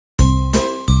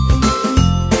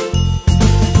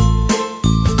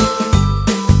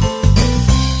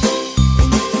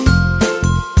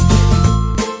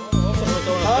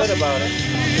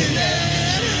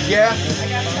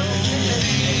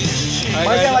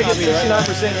I get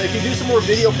 69%. If you do some more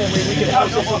video for me, we can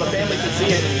post it so the family can see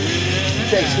it.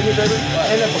 Chase, do me a favor.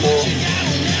 Hand that to Laurel.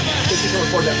 So she can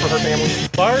record that for her family.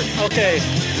 Bart, okay.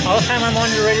 All the time I'm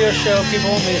on your radio show, people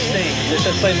want me to sing. They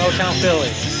said play Motown Philly.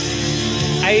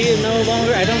 I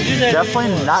don't do that Definitely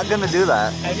anymore. not gonna do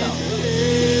that. I don't.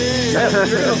 Yeah,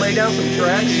 you're gonna lay down some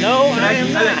tracks. No, I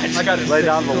am not. I got Lay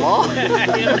down the law.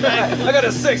 I got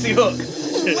a sexy hook.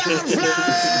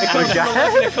 It comes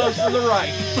from the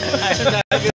right. I'm not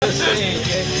gonna sing.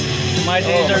 Okay? My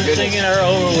days of singing are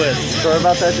over with. Sorry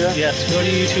about that, Jeff? Yes, go to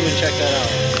YouTube and check that out.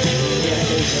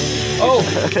 Oh,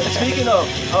 speaking of,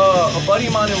 a buddy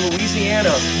of mine in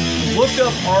Louisiana looked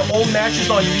up our old matches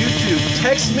on YouTube,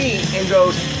 texts me and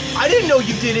goes, I didn't know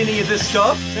you did any of this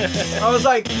stuff. I was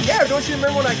like, yeah, don't you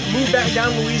remember when I moved back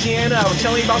down to Louisiana? I was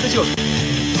telling you about this. He goes,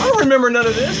 I don't remember none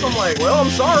of this. I'm like, well,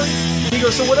 I'm sorry. He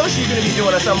goes, so what else are you going to be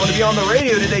doing? I said, I'm going to be on the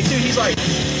radio today too. He's like,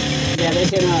 yeah, they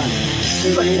can,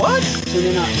 he's like, what? Tune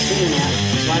in at,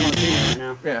 it's live on TuneIn right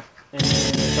now. Yeah. And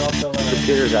it's also, The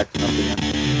computer's acting up again.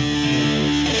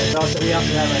 we also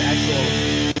have an actual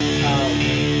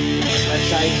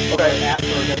website or app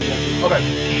for WFC. Okay.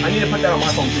 I need to put that on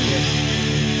my phone too.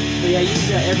 But yeah, you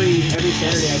can, every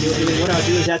Saturday I do it. I mean, what I'll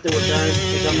do is after we're done, is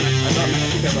I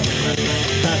think I've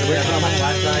on my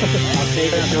flash drive. I'll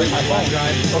save it on my flash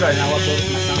drive. Okay. And I'll upload it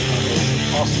to my SoundCloud page.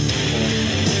 Awesome.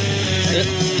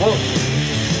 Well,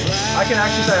 I can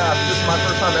actually say this is my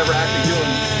first time ever actually doing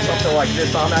something like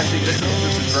this. So I'm actually, this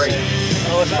is great.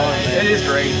 Oh, it's fun, man. It is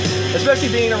great. Especially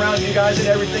being around you guys and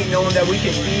everything, knowing that we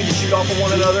can feed and shoot off of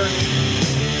one another.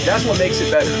 That's what makes it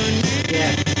better.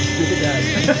 Yeah, it does.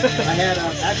 I had,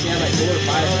 actually had like 4 or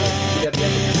 5 CWF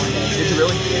in one day. Did you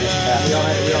really? Yeah. We all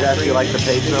had You guys feel like the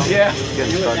page though? Yeah. It's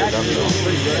getting started up Actually, it though. was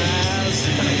pretty good. I'm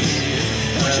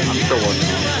still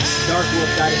working on it. Dark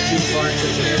Wolf got his 2 parts of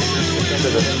the air. So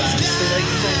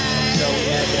we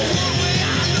had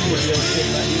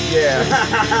Yeah.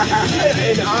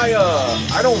 And I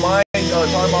don't mind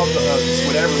talking about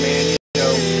whatever, man. You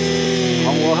know.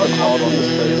 I'm working hard on this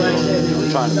page though. I'm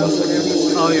trying to post it.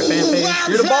 Oh, your fan page?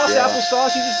 You're the boss,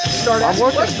 Applesauce. You just start I'm asking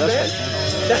working. questions, man.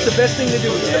 That's the best thing to do.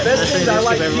 It's the best thing I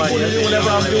like people to do whenever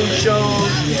I'm doing shows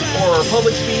or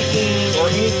public speaking or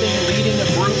anything leading a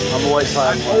group. I'm always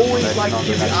I trying always like to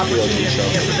give the opportunity to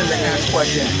answer them to ask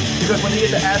questions. Because when they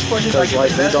get to ask questions, I get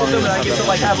to mess with them and I get to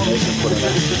like have them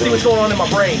see what's going on in my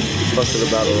brain. busted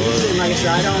about it. Like I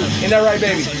said, I don't. Ain't that right,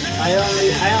 baby? I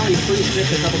only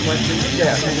pre-script a couple questions.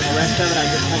 Yeah. And the rest of it, I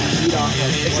just kind of feed off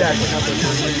of. Exactly.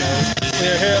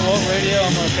 We're here at Wolf Radio.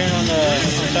 I'm going to turn on the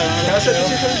Can I set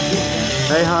this here?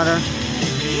 Hey, Hunter.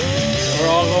 We're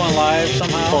all going live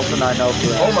somehow. Colton, I know for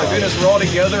that. Oh my goodness, we're all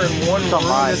together in one room.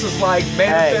 This is like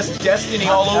Manifest Destiny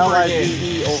all over again.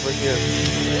 LIVE over here.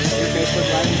 Your Facebook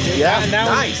Live. Yeah.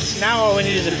 Nice. Now all we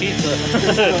need is a pizza.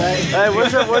 Hey,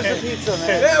 where's the pizza,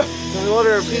 man? Yeah, Can we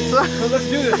order a pizza? let's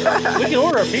do this. We can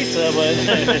order a pizza, but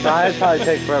Nah, it'd probably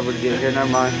take forever to get here. Never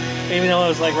mind. even though it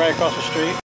was like right across the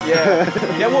street. Yeah.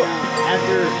 Yeah, well,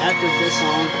 After this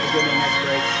song is going to be the next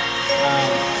break.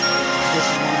 This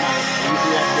is one of my.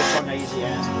 Usually after this song, I usually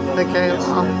ask. Okay,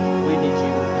 We need you. We need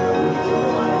you to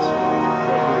realize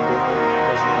that you're a good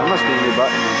person. that must be your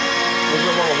button. there's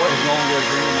no wrong way. As long as you're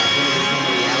dreaming, not dreaming, there's no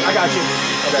reality. I got you.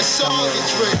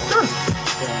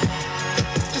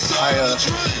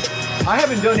 I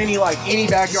haven't done any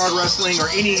backyard wrestling or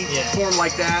any form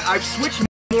like that. I've switched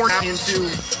more now into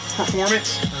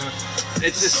performance.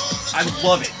 It's just, I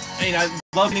love it. I mean, I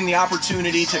love getting the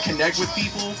opportunity to connect with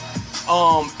people.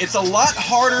 It's a lot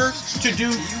harder to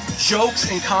do jokes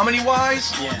and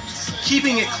comedy-wise,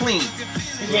 keeping it clean.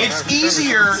 It's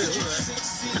easier.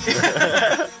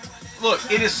 Look,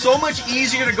 it is so much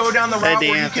easier to go down the route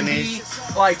where you can be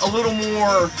like a little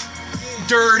more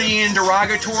dirty and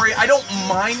derogatory. I don't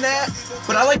mind that,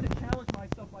 but I like to challenge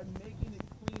myself by making it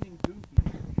clean and goofy.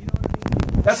 You know what I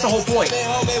mean? That's the whole point.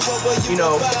 You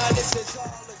know,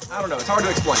 I don't know. It's hard to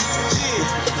explain.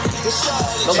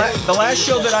 The last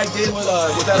show that I did was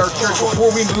at our church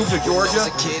before we moved to Georgia.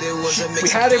 We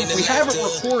have it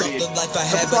recorded.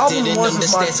 The problem was with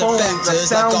my phone, the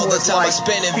sound was like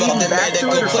feeding back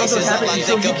to it or something happened,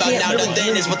 so you can't really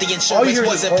hear it. All you hear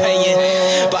is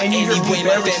and you hear me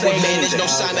barely saying anything.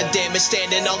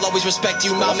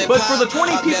 But for the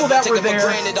 20 people that were there,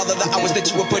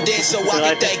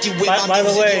 By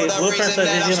the way, Blueprint says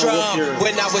he's gonna whoop your.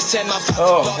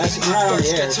 oh, That's not on the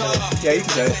air. So. yeah, you can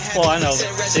say it. Well, I know.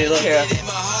 See, look. Yeah.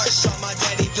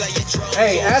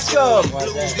 Hey, ask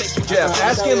Jeff.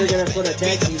 Ask him. We're gonna put a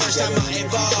tag team together in the near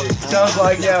future. Sounds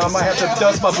like I might have to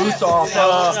dust my boots off.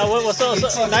 What's up?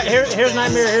 Here's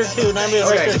Nightmare. Here's two. Nightmare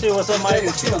right there too. What's up, Mike?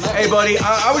 Hey, buddy.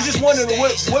 I was just wondering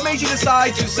what made you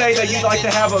decide to say that you'd like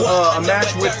to have a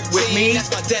match with me.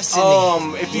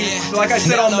 If you, like I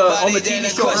said on the TV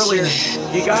show earlier,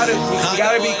 you gotta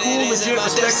be cool, legit,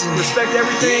 respect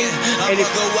everything, and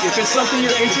if it's something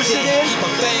you're interested in,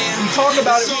 we talk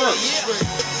about it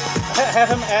first. Have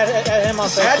him add him on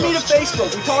Facebook. Add me to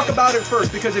Facebook. We talk about it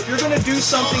first, because if you're going to do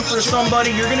something for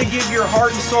somebody, you're going to give your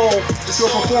heart and soul to a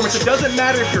performance. It doesn't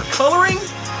matter if you're coloring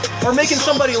or making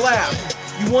somebody laugh.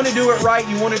 You want to do it right.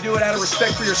 You want to do it out of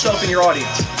respect for yourself and your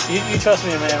audience. You trust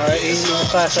me, man, right? He's a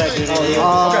class act, dude. Okay.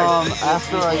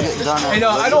 After I get done, Hey,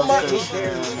 no, I don't mind.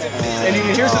 And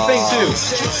here's the thing too.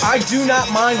 I do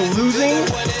not mind losing.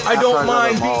 I don't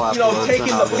mind, taking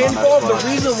the pinfall. The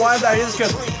reason why that is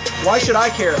because why should I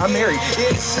care? I'm married.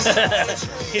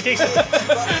 He takes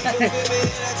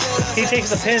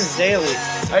the pins daily.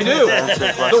 I do.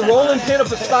 The rolling pin up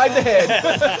the side of the head.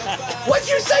 What'd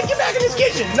you say? Get back in this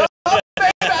kitchen. No,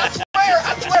 baby, I swear.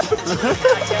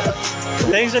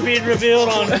 Things are being revealed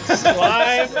on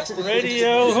live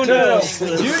radio. Who knows?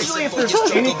 Usually, if there's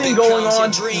anything going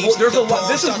on, there's a lot.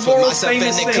 This is Laurel's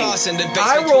famous thing.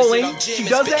 Eye rolling. She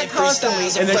does that constantly,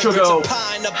 and then she'll go,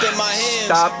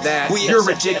 "Stop that! You're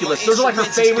ridiculous." Those are like her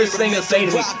favorite thing to say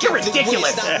to me. You're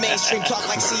ridiculous. It's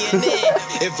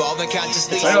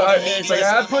like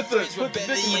I put the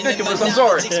ridiculous. I'm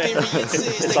sorry.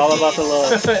 It's all about the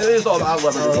love. It is all. I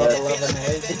love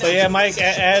it. But yeah, Mike,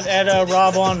 add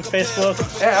Rob on Facebook.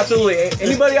 Yeah, absolutely.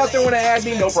 Anybody out there want to add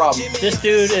me? No problem. This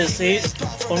dude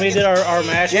when we did our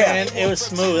match, man, it was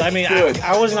smooth. I mean,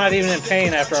 I was not even in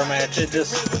pain after our match. It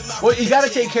just... Well, you got to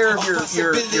take care of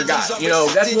your guy. You know,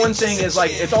 that's one thing is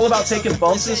like, it's all about taking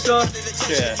bumps and stuff.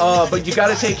 Yeah. But you got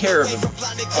to take care of him.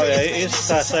 Oh, yeah, he's a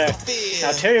class act.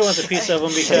 Now, Terry wants a piece of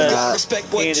him because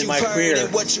he ended my career.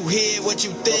 We'll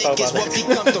talk about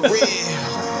that.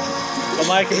 But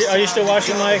Mike, are you still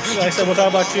watching, Mike? Like I said, we'll talk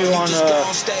about you on the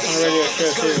radio show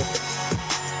too.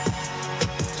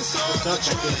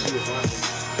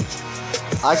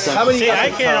 How many? See, I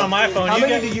can't on my phone. How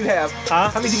many do you have? Huh?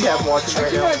 How many do you have watching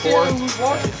right now? 4.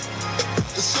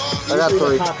 I got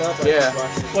 3. Yeah.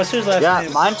 What's his last name?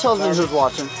 Yeah, mine tells me who's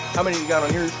watching. How many you got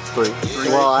on yours? 3.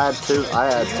 Well, I had 2. I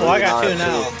had 3. Well, I got 2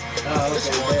 now.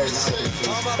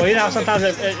 Oh, Well, you know, sometimes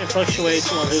it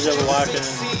fluctuates on who's ever watching.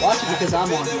 watch it because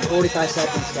I'm on 45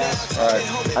 seconds, guys. All right.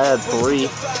 I had 3.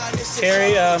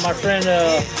 Terry, my friend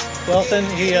Welton,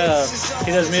 he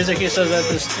does music. He says that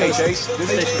this Chase,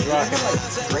 station's rocking.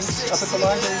 Drinks up at the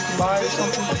library you can buy or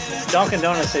something? Dunkin'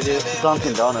 Donuts, they do.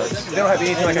 Dunkin' Donuts. They don't have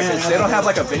anything like I said. They don't have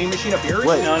like a vending machine up here?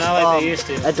 Wait, No, not like they used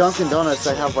to. At Dunkin' Donuts,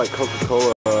 they have like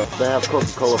Coca-Cola. They have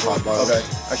Coca-Cola pop bars. Okay.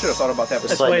 I should have thought about that. It's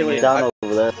That's like way later. down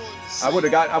over there. I would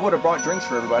have brought drinks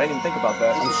for everybody. I didn't even think about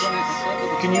that.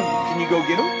 Can you go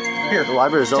get them? Here. The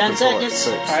library's open 10 till like seconds.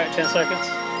 6. All right, 10 seconds.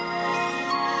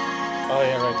 Oh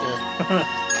yeah, right there.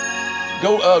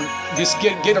 Go just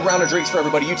get a round of drinks for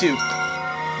everybody. You too.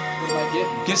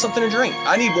 Get something to drink.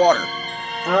 I need water.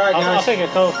 All right, I'll guys. take a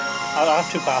Coke. I'll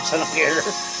have 2 pops. I don't care.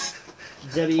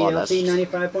 WLT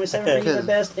 95.7 being the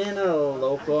best in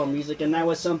local music, and that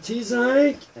was some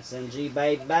T-Zinc. SMG,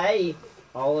 baby.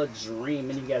 All a dream.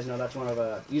 And you guys know that's one of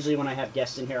usually when I have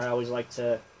guests in here, I always like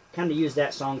to kind of use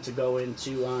that song to go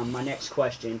into my next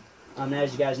question.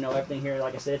 As you guys know, everything here,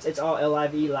 like I said, it's all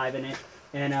live in it.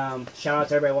 And shout out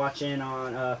to everybody watching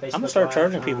on Facebook. I'm gonna start Live.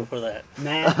 charging people for that.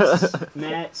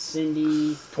 Matt,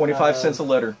 Cindy, 25 cents a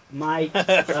letter. Mike,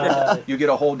 You get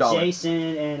a whole dollar.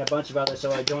 Jason, and a bunch of others.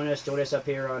 So join us up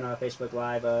here on Facebook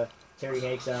Live. Terry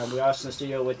Hakes. We're also in the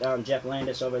studio with Jeff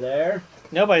Landis over there.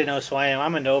 Nobody knows who I am.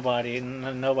 I'm a nobody,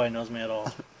 and nobody knows me at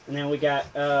all. And then we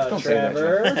got Don't say that,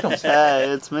 Trevor. Hey,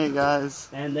 it's me, guys.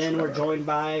 And then we're joined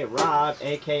by Rob,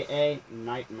 a.k.a.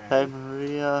 Nightmare. Hey,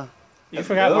 Maria. You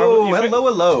forgot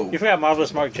Hello. You forgot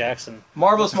Marvelous Mark Jackson.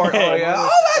 Marvelous Mark. Oh, yeah.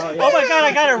 Oh, yeah. Oh my God,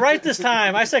 I got it right this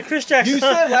time. I said Chris Jackson. You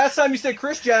said last time you said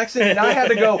Chris Jackson, and I had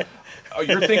to go, oh,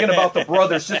 you're thinking about the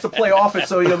brothers just to play off it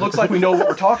so it looks like we know what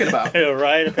we're talking about.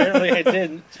 Right? Apparently I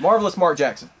didn't. It's Marvelous Mark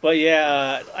Jackson. But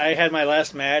yeah, I had my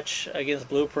last match against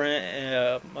Blueprint.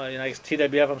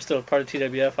 TWF, I'm still part of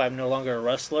TWF. I'm no longer a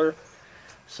wrestler.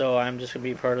 So I'm just going to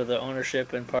be part of the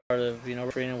ownership and part of,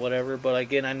 refereeing and whatever. But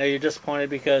again, I know you're disappointed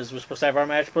because we're supposed to have our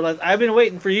match. But I've been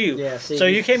waiting for you. Yeah, so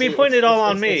you can't be putting it all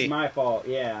on me. It's my fault.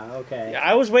 Yeah, okay.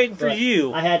 I was waiting for But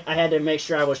you. I had to make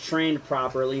sure I was trained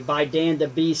properly by Dan the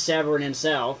Beast Severn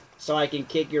himself, so I can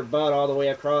kick your butt all the way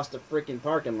across the freaking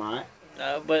parking lot.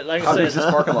 But like How I big is said,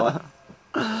 this parking lot?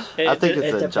 I think It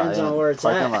it's a depends on giant where it's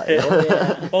parking at. lot. Oh,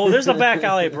 yeah. Oh, there's the back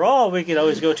alley brawl we could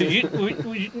always go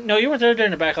to. No, you weren't there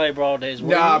during the back alley brawl days,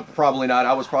 were Nah, you? probably not.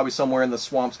 I was probably somewhere in the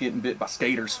swamps getting bit by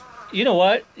skaters. You know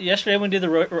what? Yesterday when we did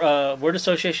the word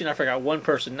association, I forgot one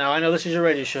person. Now I know this is your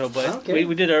radio show, but Okay.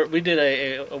 we did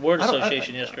a word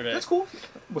association yesterday. That's cool.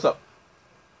 What's up?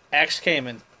 Axe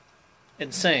Kamen,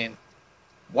 insane.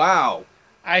 Wow.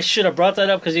 I should have brought that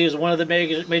up because he was one of the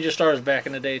major stars back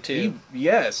in the day too.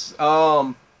 Yes.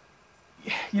 You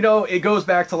know, it goes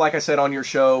back to, like I said on your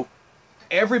show,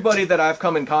 everybody that I've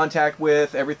come in contact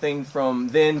with, everything from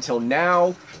then till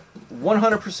now,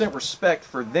 100% respect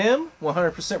for them,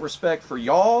 100% respect for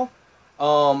y'all.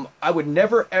 I would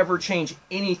never ever change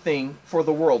anything for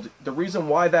the world. The reason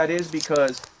why that is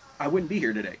because I wouldn't be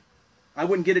here today. I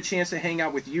wouldn't get a chance to hang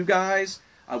out with you guys.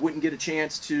 I wouldn't get a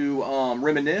chance to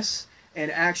reminisce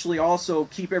and actually also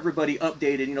keep everybody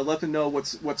updated. You know, let them know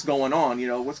what's going on. You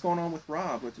know, what's going on with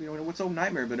Rob. What's old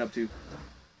Nightmare been up to?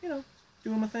 You know,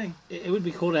 doing my thing. It would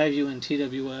be cool to have you in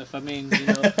TWF. I mean,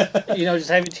 just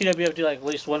having TWF do like at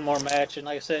least one more match. And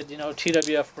like I said,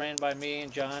 TWF ran by me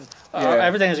and John.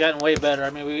 Everything has gotten way better. I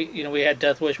mean, we had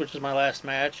Death Wish, which was my last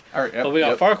match. All right, but we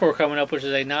got Farcore coming up, which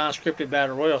is a non-scripted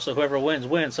battle royal. So whoever wins,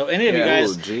 wins. So any of you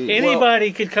guys,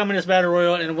 anybody could come in this battle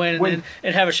royal and win.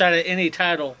 And have a shot at any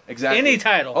title. Exactly. Any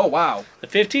title. Oh wow. The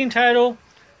 15 title,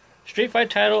 Street Fight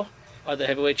title, or the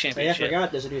Heavyweight Championship. I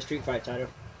forgot there's a new Street Fight title.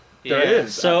 Yeah. There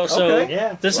is. So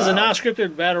Yeah. this is a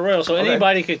non-scripted battle royal, so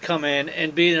anybody could come in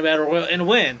and be in a battle royal and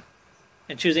win,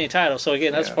 and choose any title. So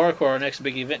again, that's Farcore, our next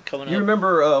big event coming up. You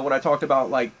remember when I talked about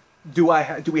like, do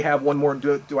we have one more?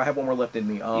 Do I have one more left in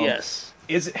me? Yes.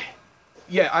 Is it?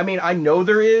 Yeah. I mean, I know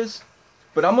there is,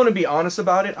 but I'm going to be honest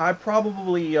about it. I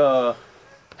probably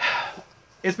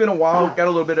it's been a while. Got a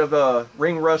little bit of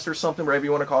ring rust or something, whatever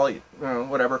you want to call it.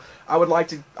 Whatever. I would like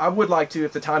to,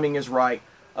 if the timing is right.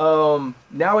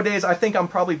 Nowadays, I think I'm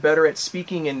probably better at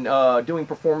speaking and doing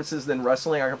performances than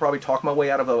wrestling. I can probably talk my way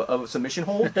out of a submission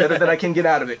hold better than I can get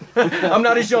out of it. I'm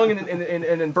not as young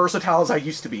and versatile as I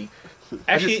used to be.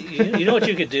 Actually, you know what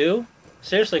you could do?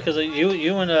 Seriously, because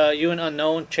you and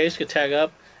Unknown Chase could tag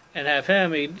up and have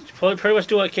him. He pretty much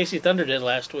do what Casey Thunder did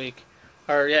last week.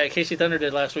 Casey Thunder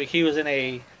did last week. He was in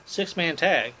a 6-man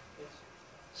tag.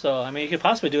 So, I mean, you could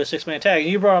possibly do a 6-man tag.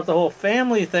 You brought up the whole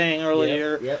family thing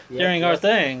earlier during our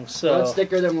thing. So Blood's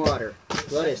thicker than water.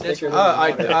 Blood is thicker than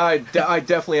water. I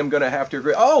definitely am going to have to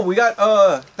agree. Oh, we got,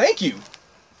 thank you.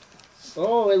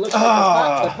 Oh, it looks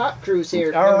like the pop crew's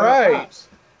here. All right.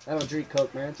 I don't drink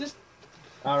Coke, man.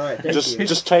 All right, thank you.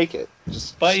 Just take it.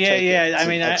 I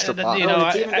mean, It's it's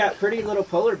even got pretty little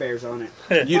polar bears on it.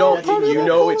 You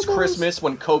it's Christmas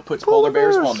when Coke puts polar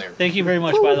bears on there. Thank you very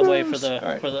much, by the way, for the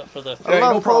I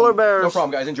love polar bears. No problem,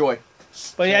 guys. Enjoy.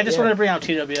 But I just wanted to bring out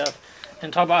TWF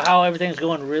and talk about how everything's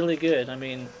going really good. I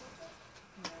mean,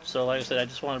 so like I said, I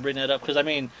just want to bring that up because I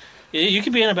mean, you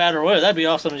could be in a battle royal. That'd be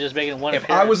awesome, just making one. If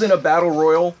I was in a battle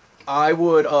royal, I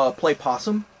would play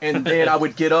possum, and then I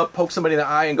would get up, poke somebody in the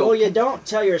eye, and go. Well, you don't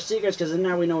tell your secrets because then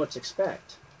now we know what to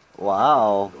expect.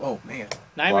 Wow. Oh man.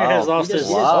 Nightmare has lost his.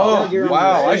 Wow.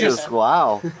 I just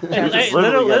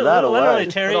literally,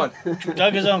 Terry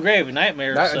dug his own grave.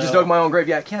 Nightmare. I just dug my own grave.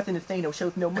 Yeah, Captain Athano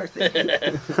shows no mercy.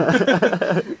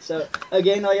 So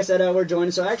again, like I said, we're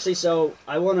joining. So actually,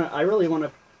 I really want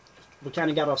to. We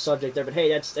kind of got off subject there, but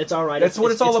hey, it's all right. That's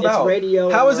what it's all about. It's radio.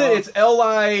 How is it? It's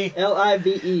Live. There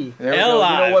we go. You know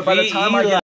what? By the time I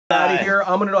get out of here,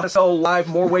 I'm gonna know how to sell live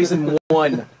more ways than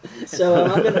one. So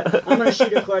I'm gonna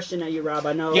shoot a question at you, Rob.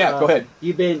 I know. Yeah, go ahead.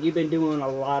 You've been doing a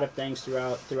lot of things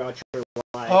throughout your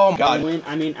life. Oh my God.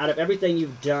 Out of everything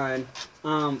you've done,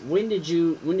 when did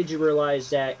you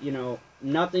realize that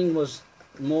nothing was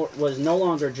no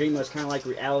longer a dream, it was kind of like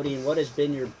reality? And what has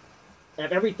been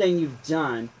of everything you've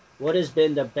done? What has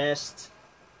been the best,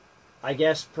 I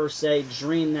guess, per se,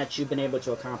 dream that you've been able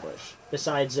to accomplish,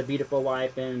 besides a beautiful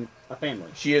wife and a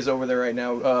family? She is over there right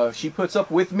now. She puts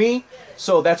up with me,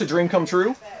 so that's a dream come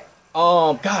true.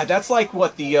 God, that's like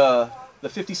what the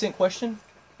 50 Cent question,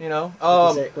 50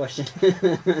 Cent question.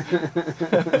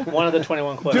 One of the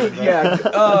 21 questions. Dude,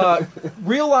 yeah.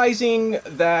 Realizing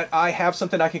that I have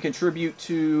something I can contribute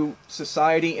to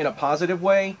society in a positive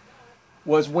way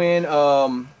was when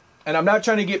and I'm not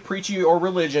trying to get preachy or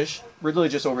religious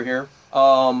over here,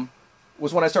 was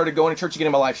when I started going to church and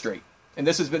getting my life straight. And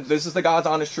this is the God's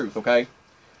honest truth, okay?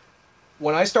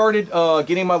 When I started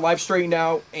getting my life straightened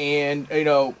out and,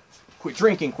 quit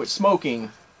drinking, quit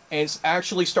smoking, and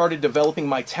actually started developing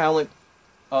my talent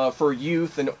for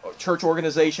youth and church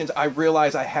organizations, I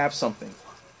realized I have something.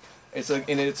 It's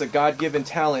a God-given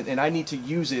talent, and I need to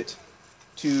use it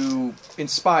to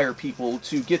inspire people,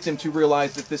 to get them to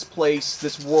realize that this place,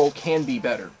 this world can be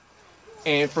better.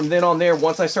 And from then on there,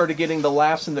 once I started getting the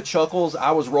laughs and the chuckles,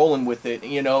 I was rolling with it,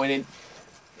 you know, and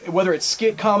whether it's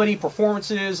skit comedy,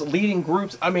 performances, leading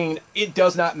groups, I mean, it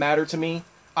does not matter to me.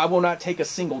 I will not take a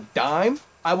single dime.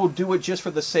 I will do it just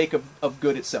for the sake of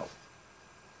good itself.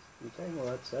 Okay,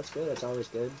 well, that's good. That's always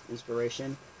good.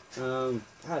 Inspiration.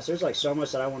 Gosh, there's like so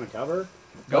much that I want to cover.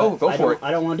 Go for it. I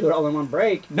don't want to do it all in one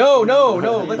break. No.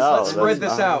 Let's spread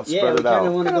this out. Yeah, we kind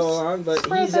of want to go along, but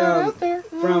he's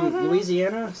from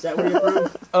Louisiana. Is that where you're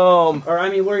from? Or I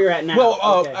mean, where you're at now? Well,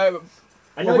 okay.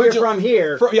 I know you're from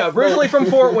here. Originally from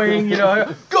Fort Wayne. You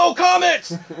know, go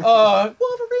Comets!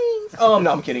 Wolverines.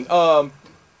 No, I'm kidding.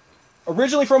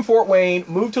 Originally from Fort Wayne,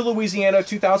 moved to Louisiana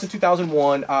 2000,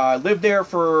 2001. Lived there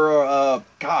for,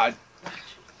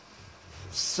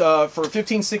 for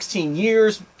 15, 16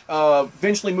 years.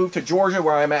 Eventually moved to Georgia,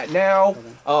 where I'm at now.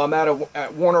 I'm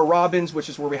at Warner Robins, which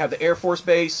is where we have the Air Force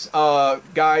Base.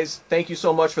 Guys, thank you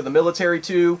so much for the military,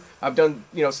 too. I've done,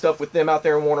 stuff with them out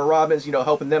there in Warner Robins,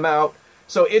 helping them out.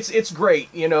 So it's great,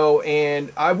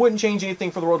 and I wouldn't change anything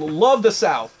for the world. Love the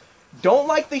South. Don't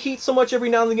like the heat so much every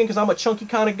now and again because I'm a chunky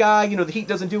kind of guy. The heat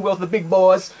doesn't do well with the big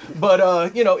boys. But,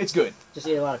 it's good. Just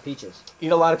eat a lot of peaches.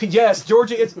 Eat a lot of peaches. Yes,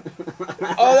 Georgia is...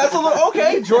 Oh, that's a little...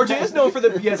 Okay, Georgia is known for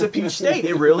as a peach state.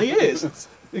 It really is.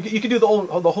 You can do the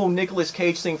whole Nicolas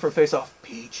Cage thing from Face Off.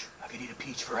 Peach. I could eat a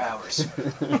peach for hours.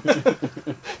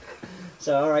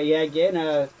 So, all right, yeah, again,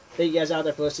 thank you guys out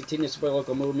there for listening to the Support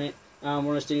Local Movement. We're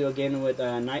in the studio again with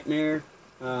Nightmare.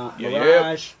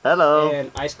 Mirage, hello,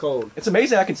 and Ice Cold. It's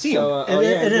amazing I can see him.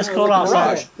 It is cold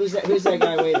outside. Who's that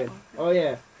guy waving? Oh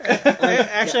yeah.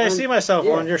 Actually, I see myself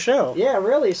on your show. Yeah,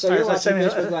 really. So you're watching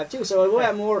Facebook Live too. So we'll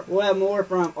have more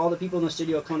from all the people in the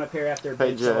studio coming up here after a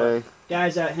bit. So,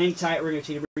 guys, hang tight. We're going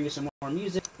to bring you some more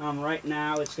music. Right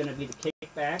now, it's going to be the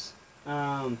kickbacks.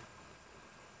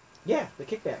 Yeah, the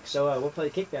kickbacks. So we'll play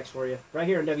the kickbacks for you right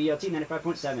here on WLT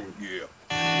 95.7. Yeah.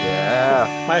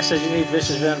 Yeah. Mike says you need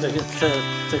Vicious Venom to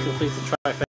complete the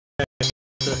trifecta.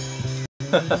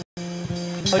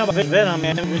 Talking about Vicious Venom,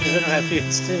 man. Vicious Venom had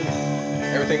feelings too.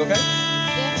 Everything okay?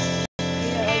 Yeah.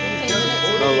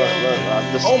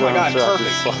 Oh my God,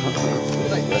 perfect.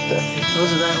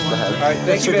 Those are that one. All right,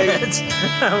 thank you, baby.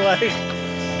 I'm like...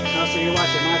 Oh, so you're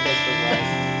watching my Facebook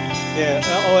Live. Yeah.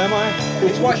 Oh, am I?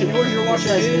 He's watching yours. You're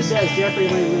watching It his. says Jeffrey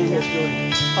Lane is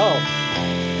Jordan. Oh.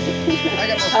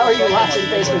 How are you watching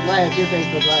Facebook Live? Your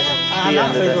Facebook Live. I'm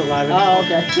not Facebook Live anymore. Oh,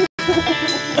 okay.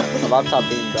 The laptop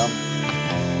being dumb.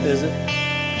 Is it?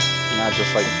 Not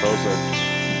just like frozen.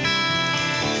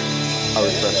 I'll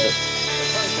refresh it.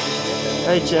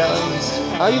 Hey, Challenge.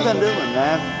 How you been doing,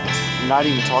 man? Not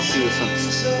even talked to you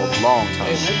since a long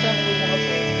time.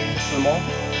 The mall?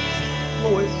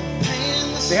 Lloyd.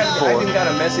 I haven't got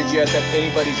a message yet that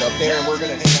anybody's up there, and we're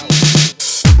gonna hang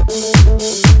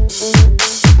out.